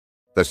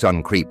The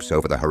sun creeps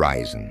over the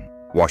horizon,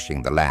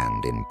 washing the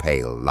land in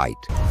pale light.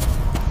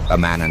 A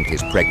man and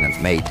his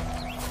pregnant mate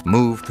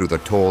move through the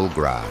tall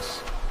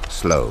grass,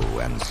 slow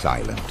and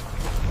silent.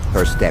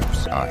 Her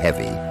steps are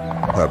heavy,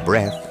 her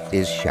breath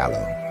is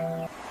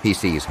shallow. He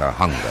sees her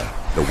hunger,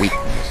 the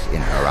weakness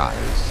in her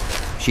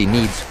eyes. She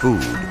needs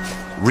food,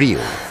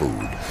 real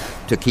food,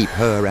 to keep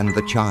her and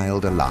the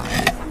child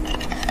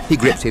alive. He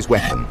grips his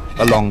weapon,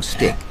 a long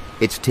stick,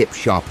 its tip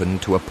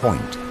sharpened to a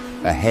point.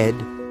 Ahead,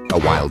 a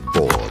wild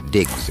boar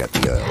digs at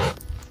the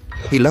earth.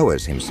 He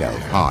lowers himself,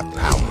 heart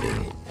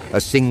pounding.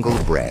 A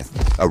single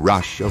breath, a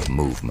rush of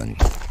movement.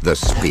 The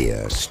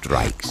spear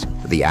strikes.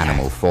 The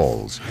animal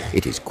falls.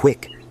 It is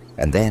quick,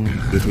 and then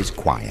it is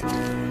quiet.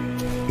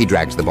 He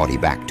drags the body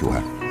back to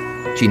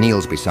her. She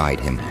kneels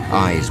beside him,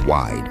 eyes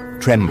wide,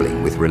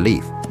 trembling with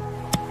relief.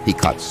 He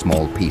cuts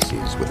small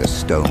pieces with a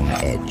stone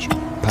edge,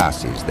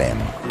 passes them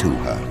to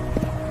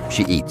her.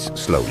 She eats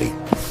slowly,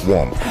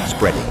 warmth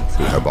spreading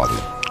through her body.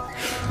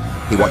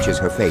 He watches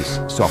her face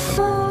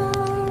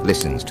soften,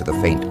 listens to the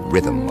faint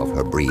rhythm of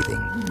her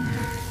breathing.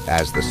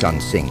 As the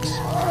sun sinks,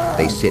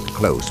 they sit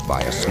close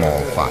by a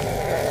small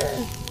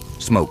fire.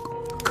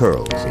 Smoke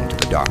curls into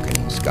the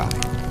darkening sky.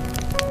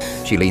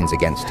 She leans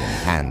against him,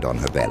 hand on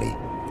her belly.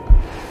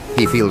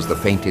 He feels the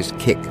faintest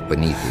kick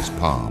beneath his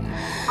palm.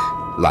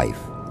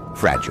 Life,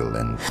 fragile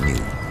and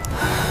new.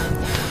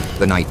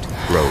 The night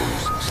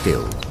grows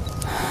still.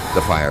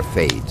 The fire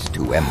fades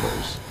to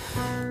embers.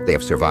 They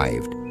have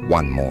survived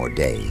one more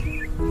day.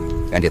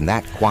 And in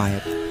that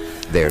quiet,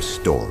 their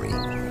story,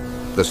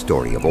 the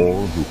story of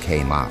all who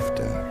came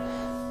after,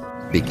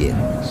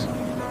 begins.